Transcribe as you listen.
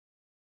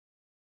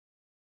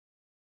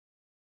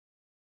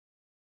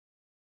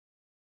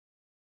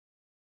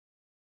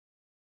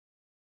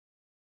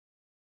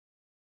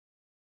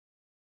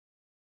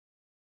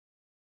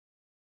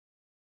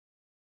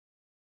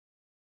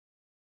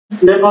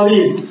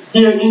Nepalese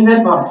here in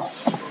Nepal.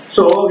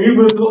 So we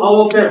will do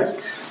our best.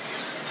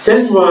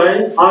 That's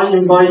why I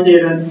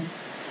invited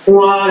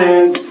one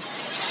and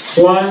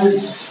one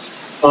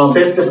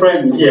best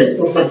friend here.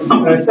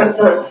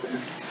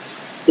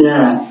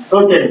 Yeah,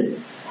 okay.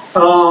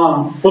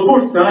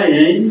 Before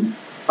starting,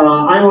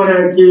 I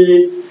want to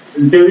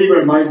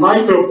deliver my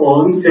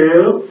microphone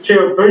to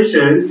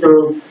Chairperson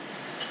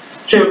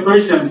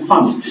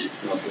Hunt.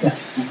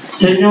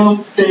 Can you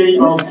say a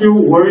few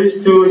words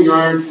to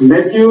your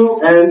nephew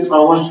and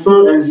our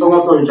school and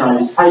Songapore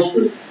High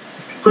School?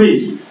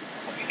 Please.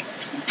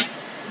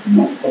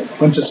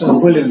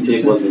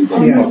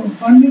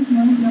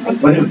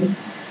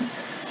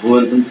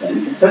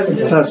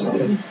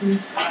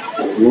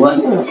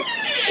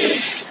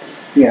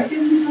 Yeah.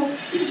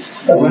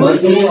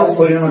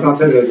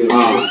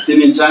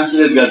 तिमी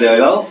translate गर्दै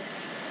हो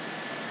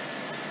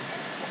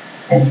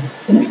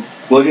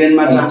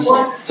कोरियनमा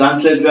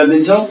translate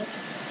गरिदिन्छौ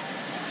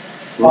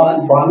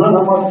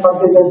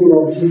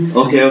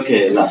okay okay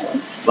ल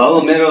बाबु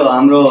मेरो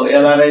हाम्रो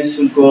एलआरआई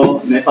स्कुलको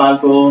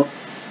नेपालको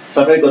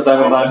सबैको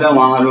तर्फबाट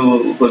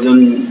उहाँहरूको जुन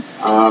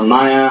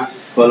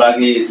मायाको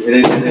लागि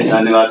धेरै धेरै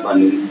धन्यवाद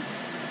भन्नु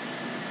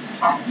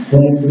Oh,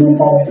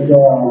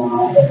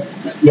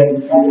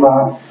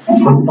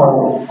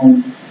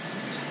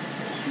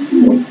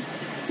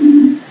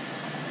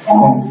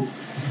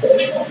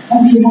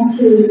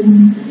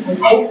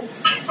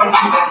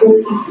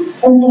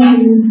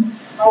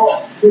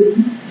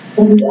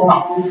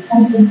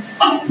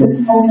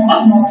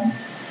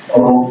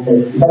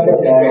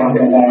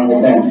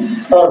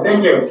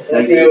 thank you.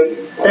 Thank you.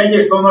 Thank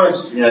you so much.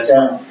 Yes.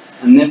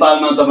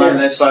 नेपालमा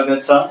तपाईहरुलाई स्वागत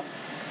छ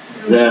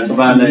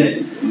तपाईहरुलाई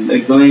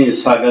एकदमै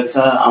स्वागत छ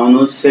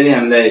आउनुस् फेरि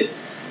हामीलाई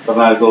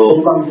तपाईहरुको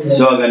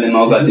सेवा गर्ने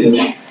मौका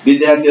दिनु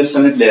विद्यार्थीहरु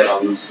समेत लिएर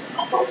आउनुस्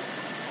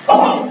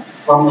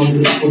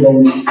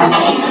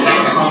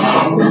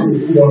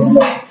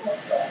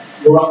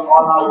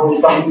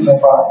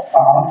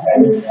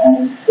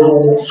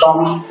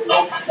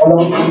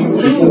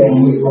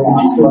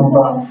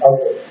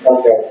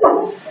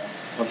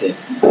Okay.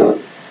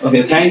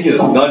 Okay, thank you.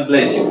 God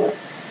bless you.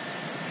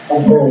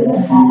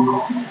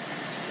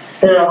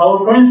 Our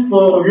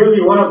principal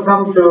really want to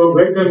come to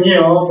welcome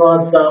you,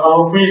 but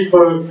our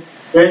principal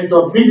went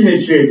on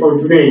business trip for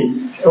today.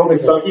 Okay,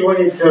 so he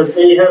wanted to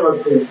say hello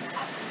to.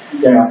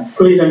 Yeah,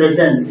 please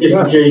understand this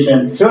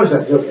situation. Sure,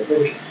 sir. Sure.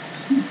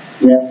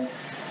 Yeah.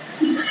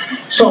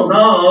 So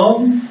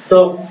now, is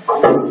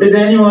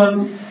there anyone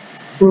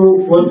who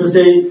wants to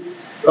say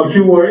a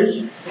few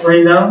words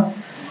right now?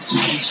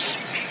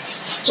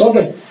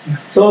 Okay.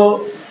 So,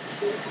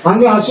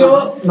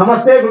 Asho,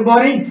 namaste, good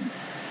morning.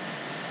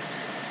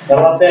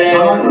 Namaste.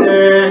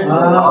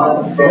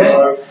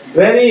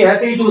 Very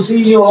happy to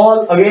see you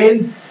all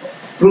again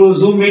through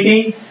Zoom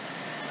meeting.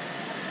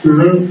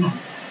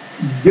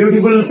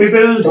 Beautiful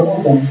people,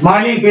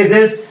 smiling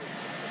faces,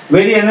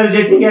 very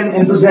energetic and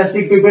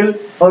enthusiastic people,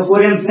 our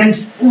Korean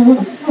friends.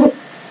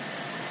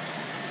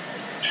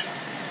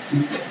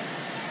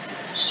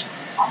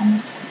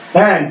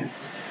 And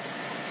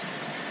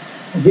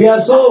we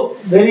are so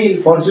very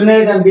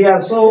fortunate and we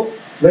are so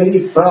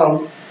very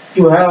proud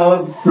to have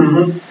our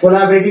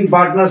collaborating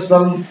partners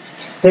from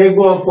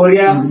Daegu of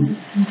Korea.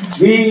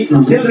 We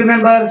still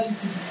remember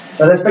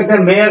the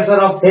respected mayor sir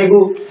of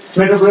Daegu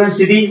Metropolitan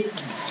City,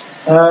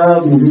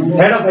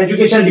 head of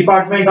education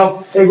department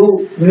of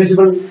Daegu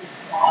Municipal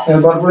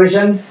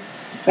Corporation,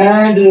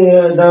 and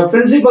the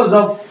principals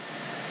of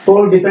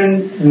 4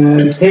 different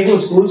Daegu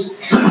schools,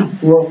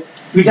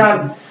 which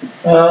are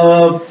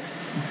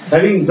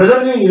having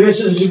brotherly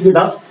relationship with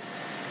us.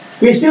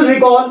 We still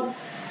recall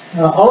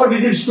our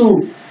visits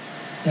to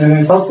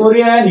South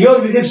Korea and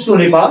your visits to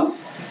Nepal,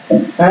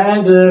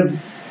 and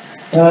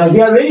we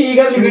are very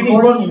eagerly waiting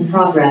for. In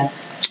progress.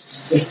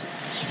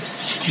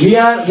 We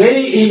are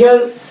very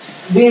eagerly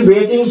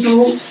waiting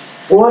to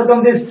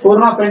overcome this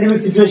Corona pandemic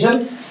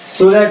situation,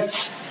 so that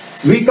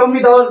we come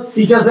with our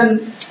teachers and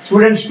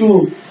students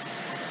to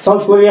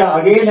South Korea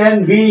again,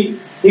 and we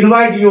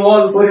invite you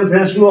all Korean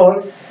friends to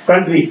our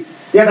country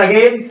yet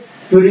again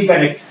to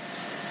reconnect.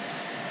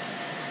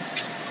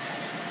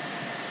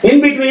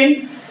 In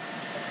between,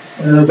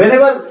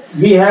 whenever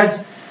we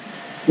had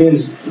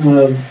this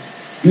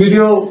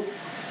video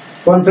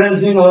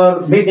conferencing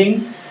or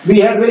meeting, we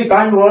had very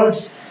kind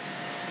words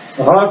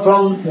heard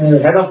from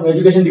head of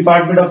education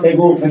department of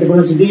Daegu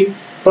Metropolitan City,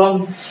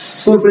 from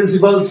school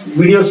principals,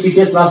 video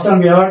speeches last time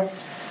we heard,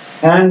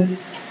 and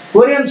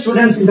Korean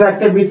students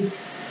interacted with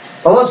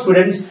our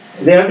students.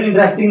 They have been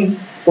interacting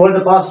over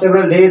the past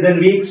several days and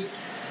weeks.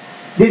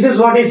 This is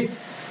what is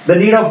the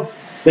need of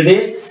the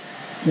day,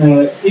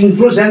 in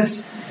true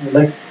sense,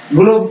 like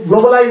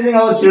globalizing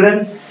our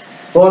children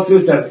for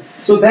future.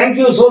 So thank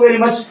you so very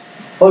much,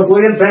 our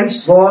Korean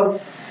friends, for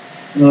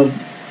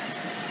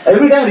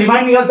every time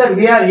reminding us that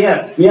we are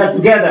here, we are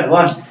together,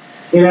 one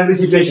in every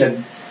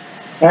situation.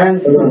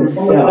 And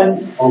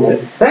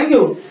thank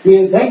you.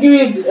 Thank you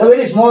is a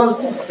very small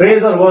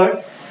phrase or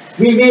word.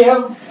 We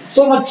have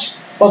so much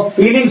of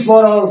feelings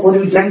for our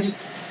Korean friends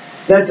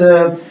that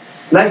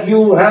like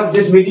you have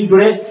this meeting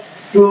today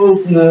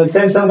to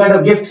send some kind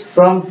of gift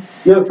from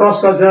your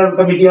cross-cultural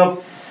committee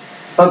of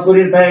South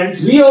Korean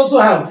parents. We also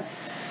have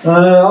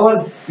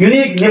our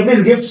unique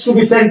Nepalese gifts to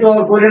be sent to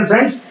our Korean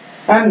friends,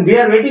 and we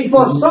are waiting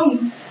for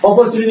some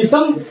opportunity,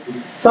 some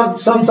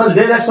such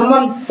day that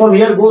someone from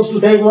here goes to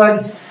Daegu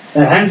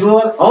and hands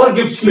over our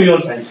gifts to your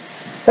side.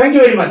 Thank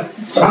you very much.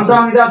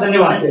 Kamsahamnida,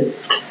 dhanyawad.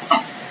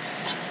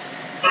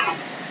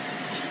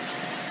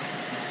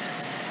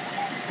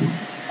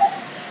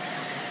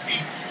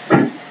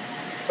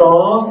 So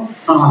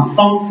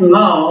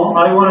now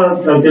I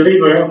want to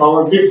deliver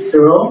our gift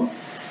to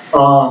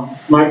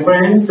my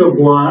friend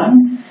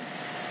Kyungwon.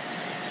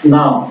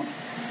 Now,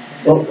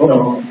 so,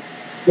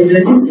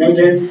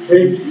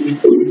 please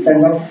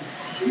stand up.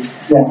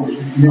 Yeah.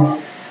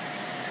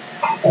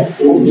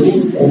 So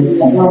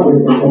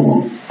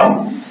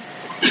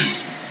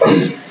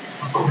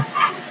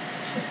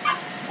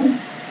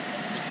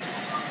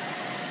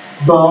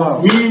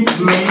we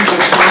made the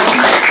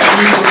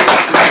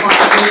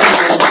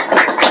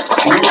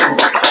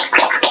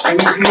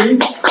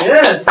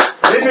Yes,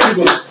 very, very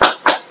good.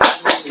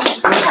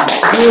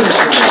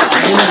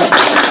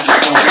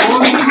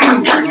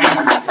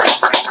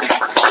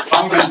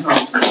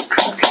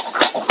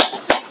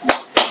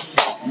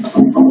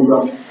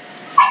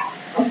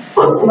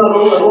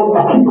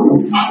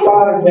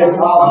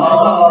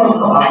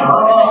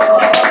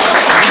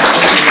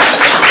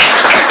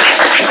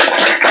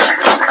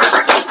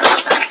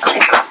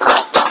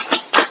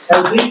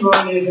 And this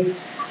one is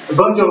a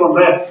bunch of them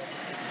best.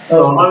 So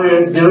I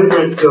will deliver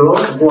it to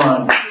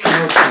one.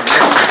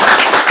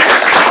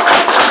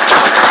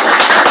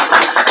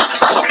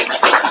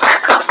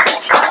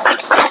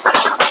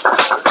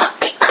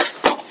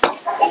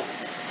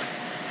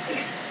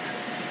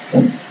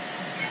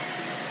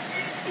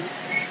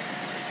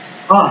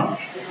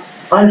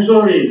 I'm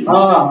sorry.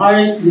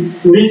 I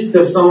missed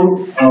the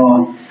song.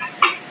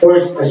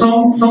 First,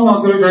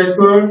 song Girls High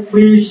School.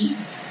 Please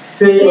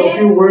say a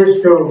few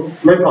words to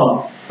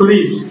Nepal.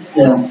 Please.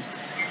 Yeah.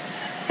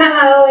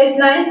 Hello, it's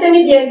nice to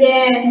meet you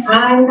again.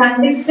 I'm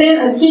Han Dixon,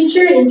 a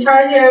teacher in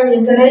charge of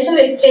international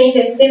exchange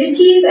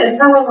activities at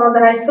Kyungwon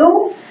High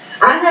School.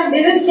 I have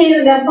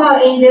visited Nepal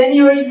in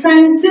January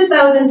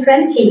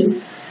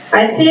 2020.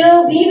 I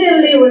still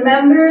vividly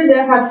remember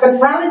the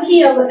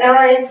hospitality of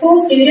LRI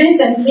School students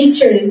and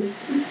teachers.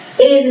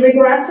 It is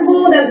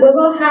regrettable that we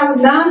will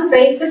have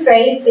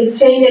non-face-to-face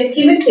exchange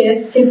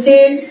activities due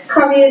to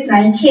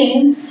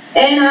COVID-19,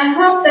 and I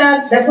hope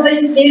that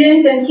Nepalese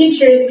students and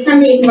teachers can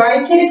be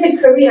invited to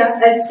Korea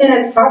as soon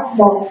as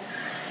possible.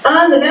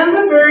 On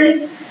November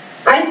 1st,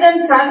 I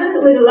sent presents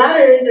with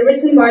letters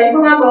written by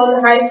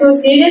Kyungwon High School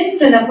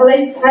students to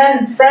Nepalese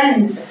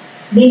friends.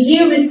 Did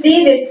you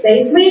receive it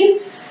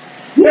safely?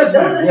 Yes,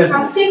 ma'am. Yes.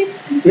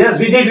 Yes,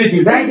 we did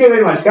receive. Thank you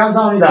very much.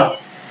 Kamsahamnida.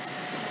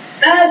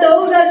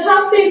 Those are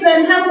chopsticks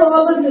and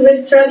envelopes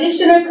with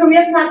traditional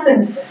Korean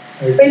patterns.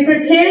 We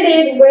prepared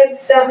it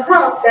with the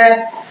hope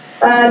that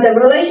the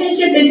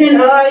relationship between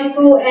LRI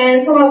School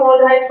and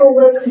Kyungwon High School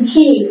will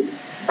continue.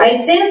 I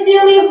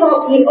sincerely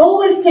hope you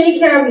always take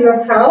care of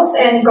your health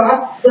and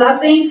God's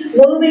blessing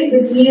will be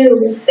with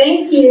you.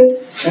 Thank you.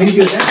 Thank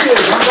you. Thank you.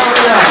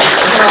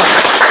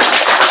 Kamsahamnida.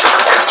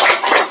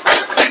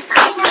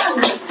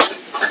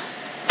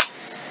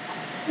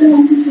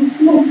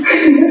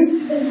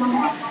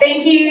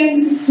 Thank you.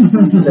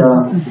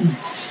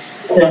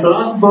 Yeah,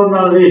 last but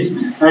not least,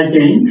 I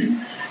think.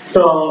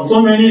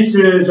 So many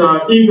students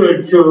are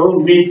eager to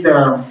meet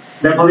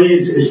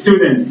Nepalese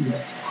students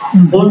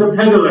on the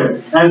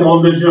Peddler and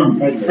on the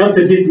Zoom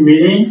after this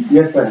meeting.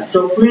 Yes, sir.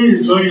 So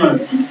please join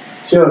us.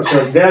 Sure,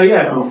 sure. They are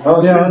here.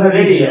 Our students are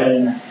ready.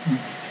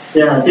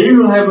 Yeah, they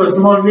will have a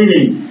small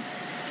meeting,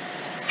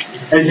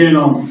 as you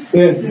know.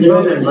 Yeah. You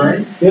know that,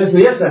 right? Yes,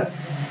 yes, sir.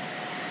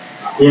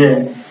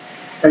 Yeah.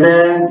 And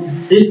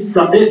then it's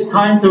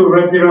time to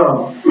wrap it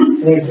up.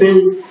 Say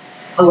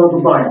hello,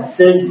 goodbye.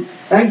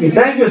 Thank you.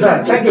 Thank you,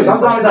 sir. Thank you.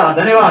 Kamsahamnida.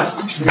 Dhanyawad.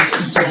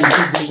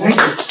 Thank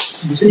you.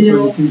 See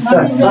you.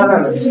 Bye-bye.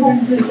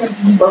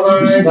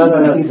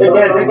 Take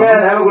care. Take care.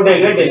 Have a good day.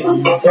 Great day.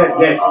 Yes.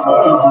 Yes.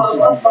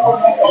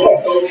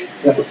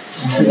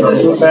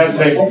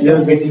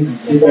 You're getting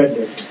bad.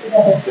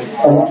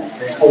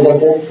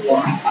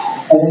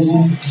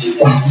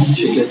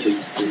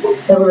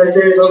 Have a great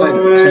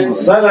day.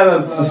 Bye-bye. Bye-bye.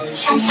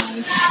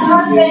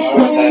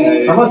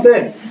 Namaste.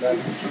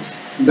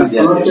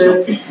 Namaste.